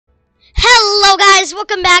Hello guys,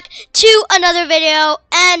 welcome back to another video,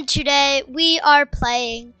 and today we are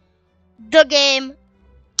playing the game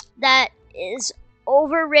that is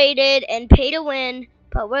overrated and pay to win,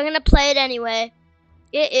 but we're gonna play it anyway.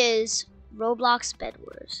 It is Roblox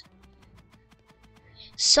BEDWARS.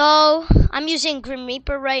 So, I'm using Grim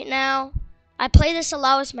Reaper right now. I play this a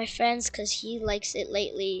lot with my friends because he likes it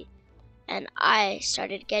lately, and I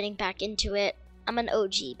started getting back into it. I'm an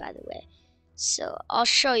OG, by the way. So, I'll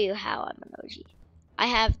show you how I'm an OG. I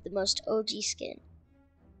have the most OG skin.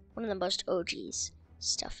 One of the most OGs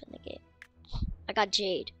stuff in the game. I got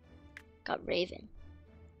Jade. Got Raven.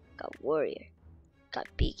 Got Warrior. Got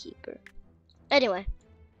Beekeeper. Anyway.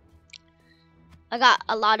 I got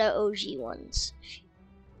a lot of OG ones.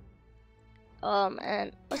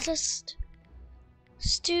 And let's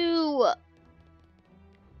do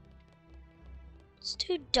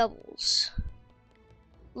doubles.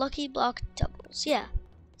 Lucky Block doubles. Yeah.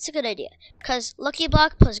 It's a good idea, because Lucky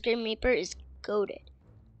Block plus Grim Reaper is goated.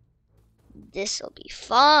 This'll be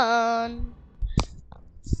fun.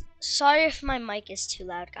 Sorry if my mic is too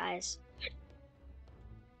loud, guys.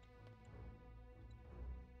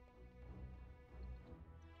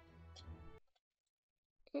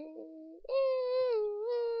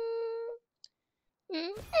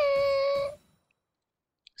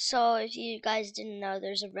 So if you guys didn't know,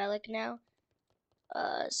 there's a relic now.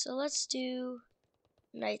 So let's do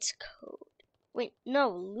Knight's Code. Wait, no,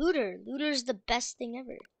 Looter. Looter's the best thing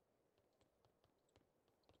ever.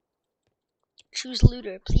 Choose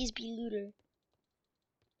Looter. Please be Looter.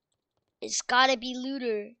 It's gotta be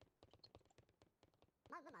Looter.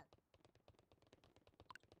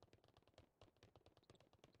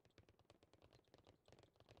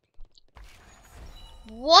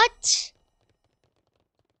 What?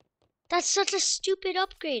 That's such a stupid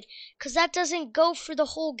upgrade, because that doesn't go for the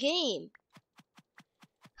whole game.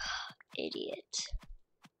 Idiot.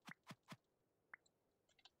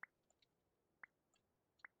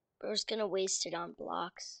 Bro's gonna waste it on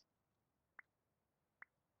blocks.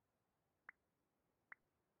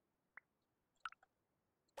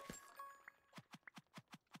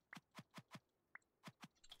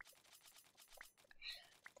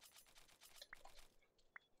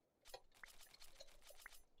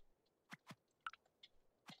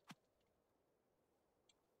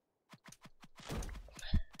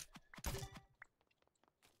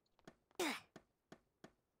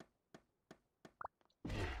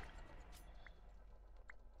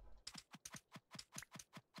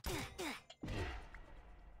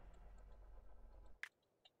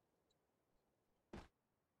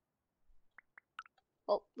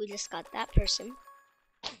 Oh, we just got that person.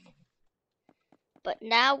 But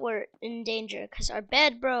now we're in danger because our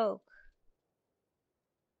bed broke.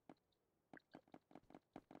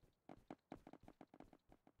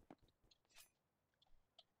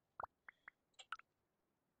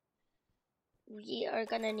 We are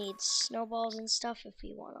gonna need snowballs and stuff if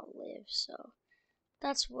we want to live, so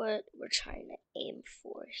that's what we're trying to aim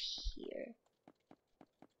for here.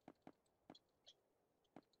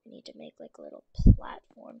 We need to make like a little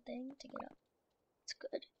platform thing to get up. It's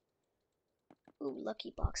good. Ooh,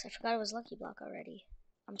 Lucky Blocks. I forgot it was Lucky Block already.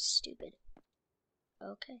 I'm stupid.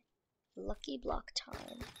 Okay. Lucky Block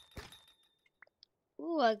time.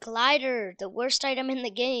 Ooh, a glider. The worst item in the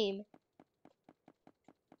game.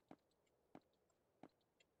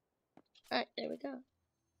 Alright, there we go.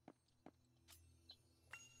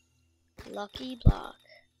 Lucky Block.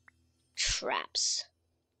 Traps.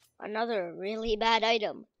 Another really bad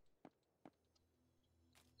item.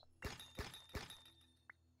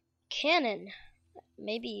 Cannon.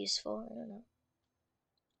 Maybe useful. I don't know.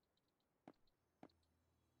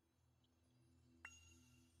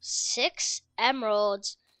 Six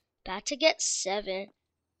emeralds. About to get 7.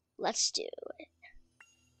 Let's do it.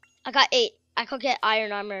 I got 8. I could get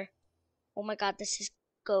iron armor. Oh my god, this is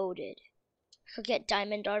goated. I could get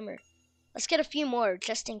diamond armor. Let's get a few more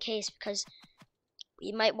just in case, because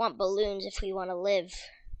we might want balloons if we want to live,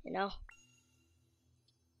 you know?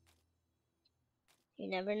 You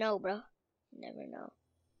never know, bro. You never know.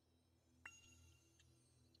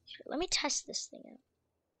 Here, let me test this thing out.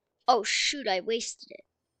 Oh shoot, I wasted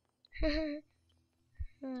it.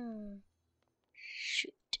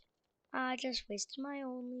 Shoot. I just wasted my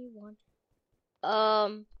only one.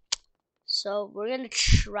 So we're gonna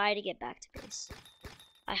try to get back to base.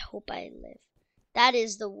 I hope I live. That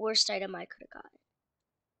is the worst item I could have gotten.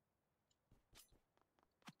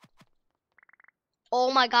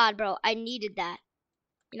 Oh my god, bro. I needed that.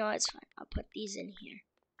 You know what? It's fine. I'll put these in here.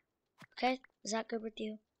 Okay? Is that good with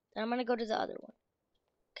you? Then I'm gonna go to the other one.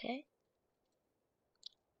 Okay?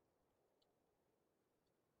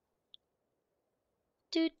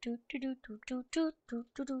 Do, do, do, do, do, do, do, do,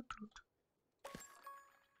 do, do, do.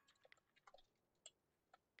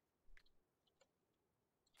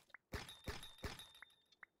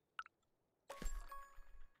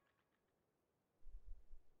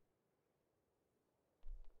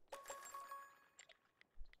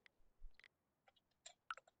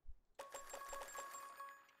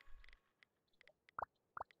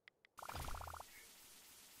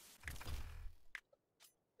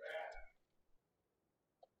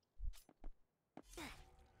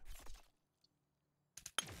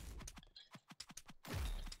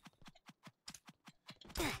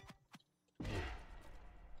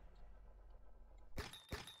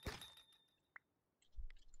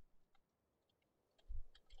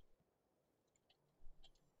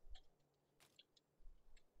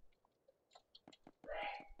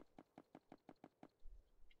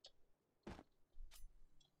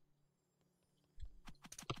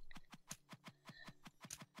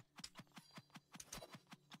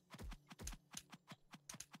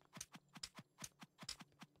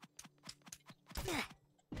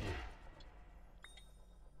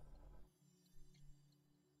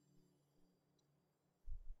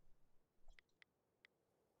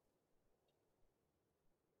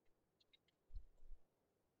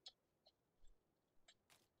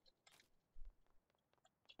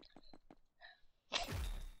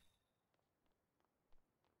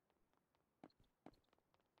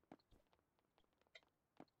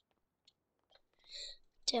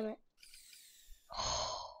 Damn it.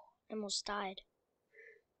 I almost died.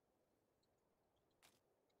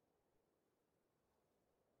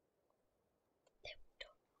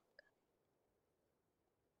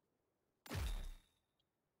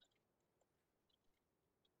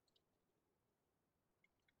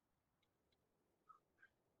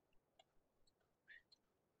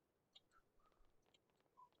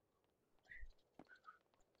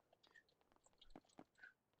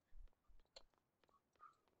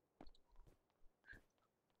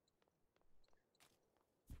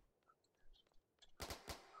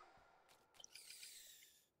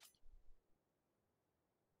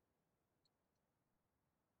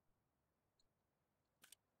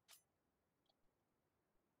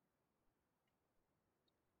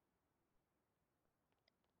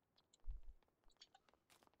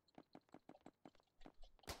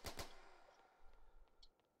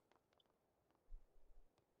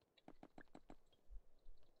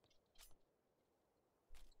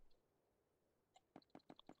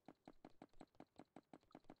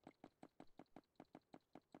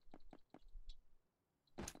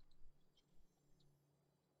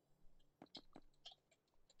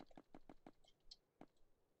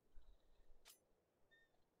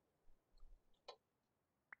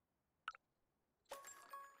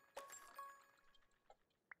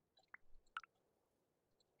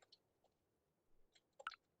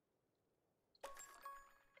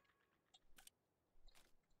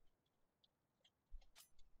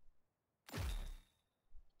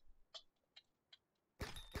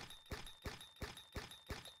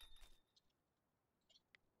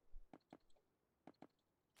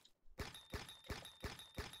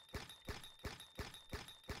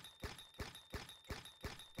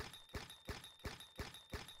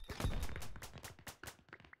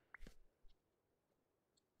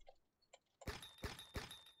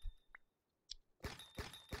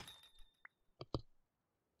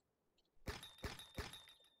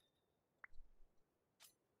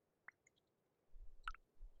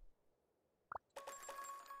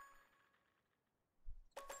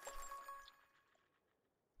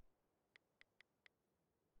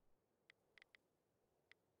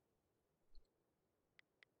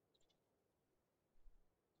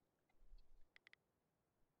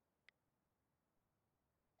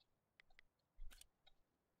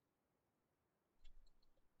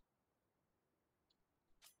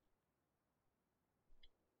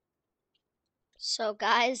 So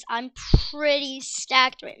guys, I'm pretty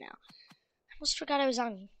stacked right now. I almost forgot I was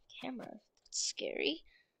on camera. That's scary.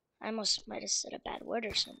 I almost might have said a bad word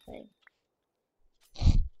or something.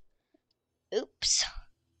 Oops.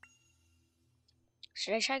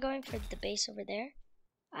 Should I try going for the base over there?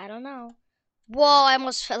 I don't know. Whoa, I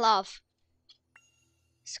almost fell off.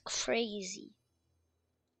 It's crazy.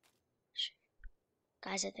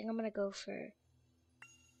 Guys, I think I'm gonna go for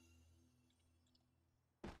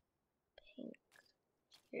pink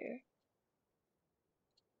here.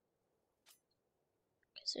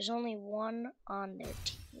 Because there's only one on their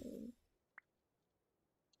team.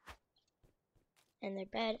 And their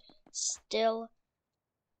bed still.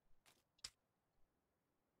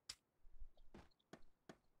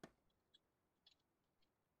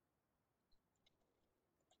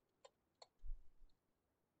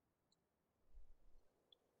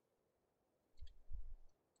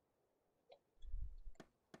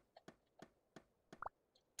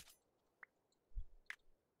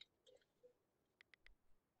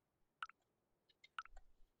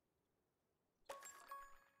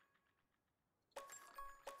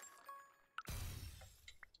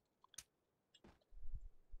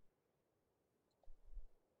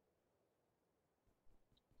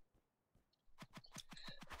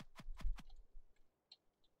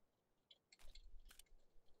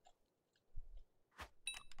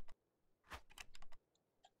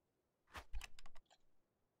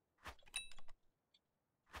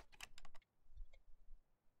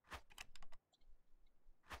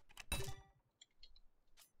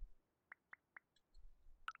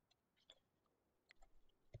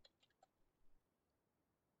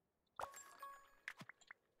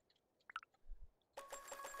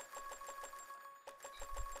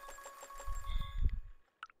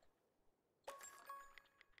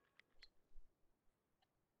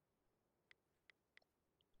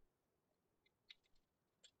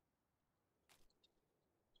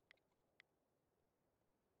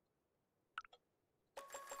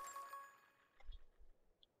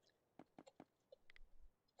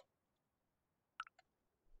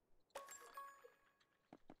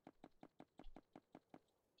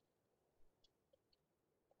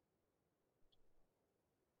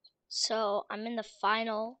 So I'm in the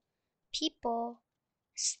final people.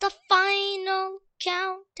 It's the final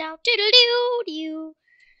countdown. Doodle-doo-doo.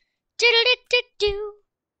 Doodle-doo-doo-doo.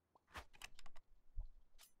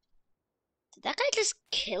 Did that guy just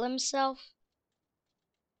kill himself?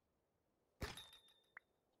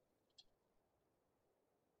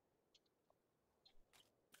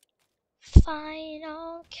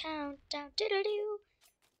 Final countdown. Doodle-doo.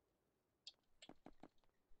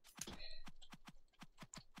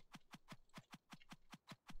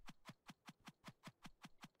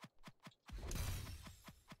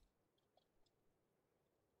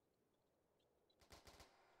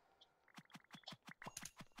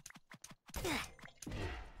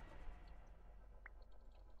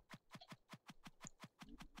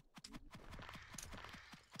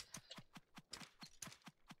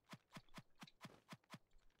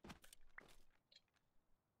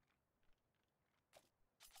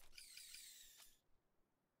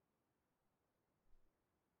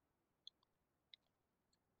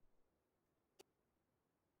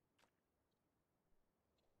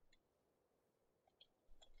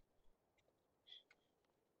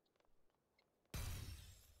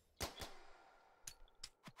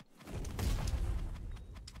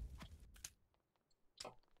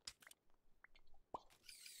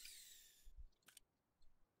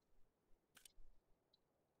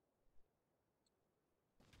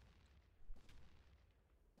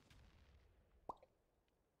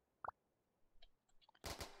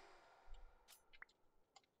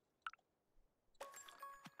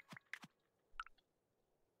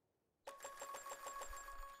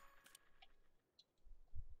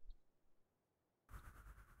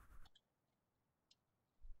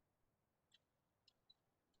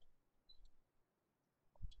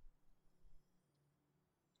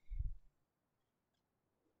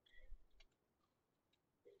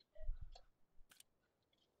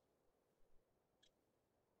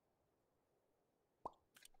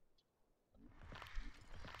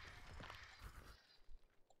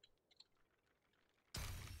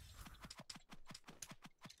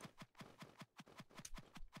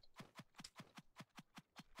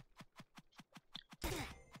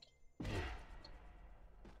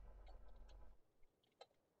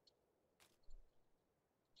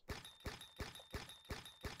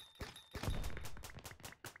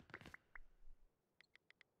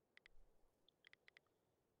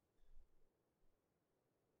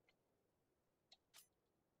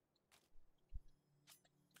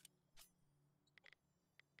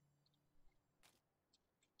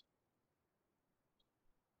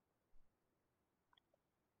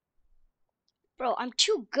 Bro, I'm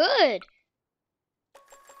too good.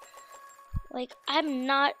 Like, I've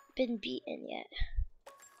not been beaten yet.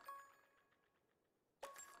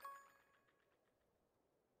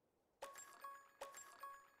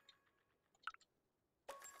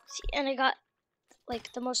 See, and I got,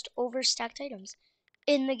 like, the most overstacked items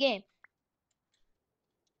in the game.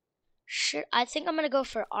 Sure, I think I'm gonna go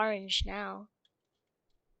for orange now.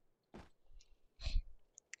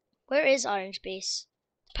 Where is orange base?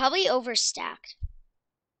 Probably overstacked.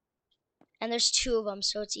 And there's 2 of them,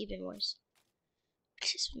 so it's even worse.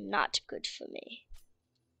 Which is not good for me.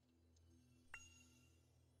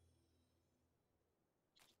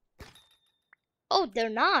 Oh, they're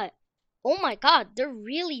not. Oh my god, they're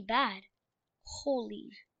really bad.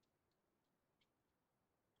 Holy.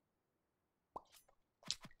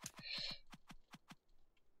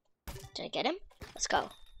 Did I get him? Let's go.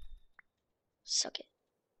 Suck it.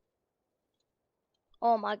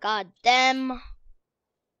 Oh my god, them.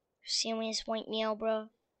 Serious white meal, bro.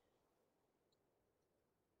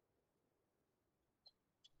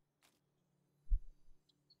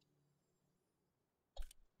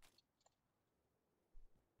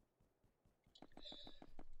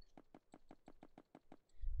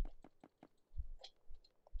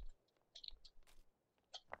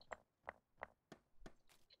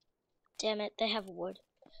 Damn it, they have wood.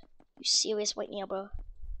 You serious white meal, bro.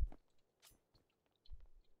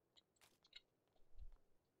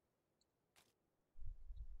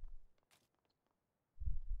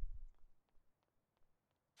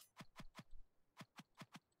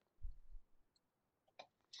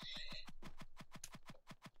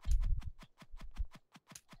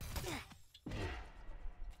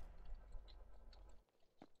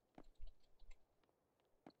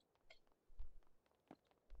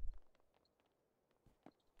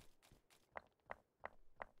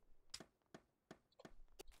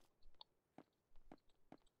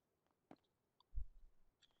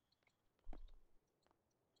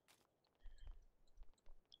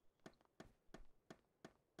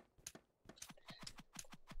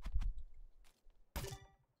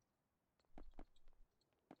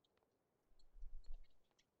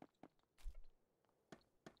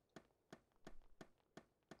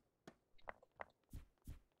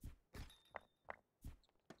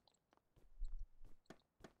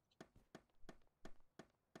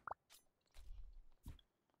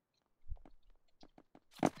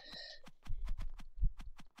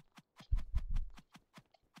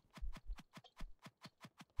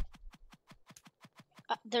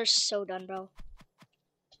 They're so done, bro.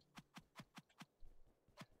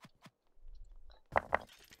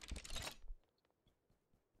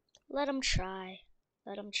 Let them try.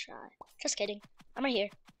 Let them try. Just kidding. I'm right here.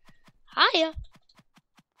 Hiya.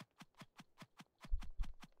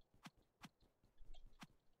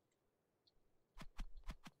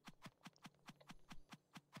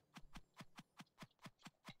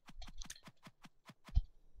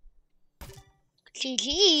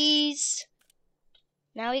 GG's.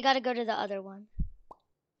 Now we gotta go to the other one.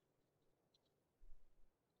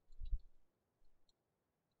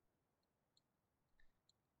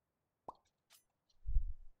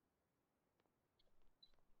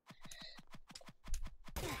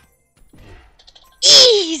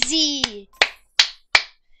 Easy!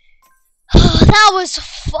 Oh, that was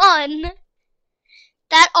fun!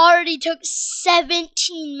 That already took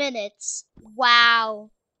 17 minutes.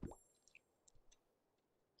 Wow.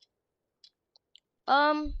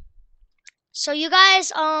 So you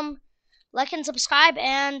guys, like and subscribe,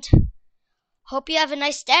 and hope you have a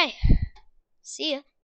nice day. See ya.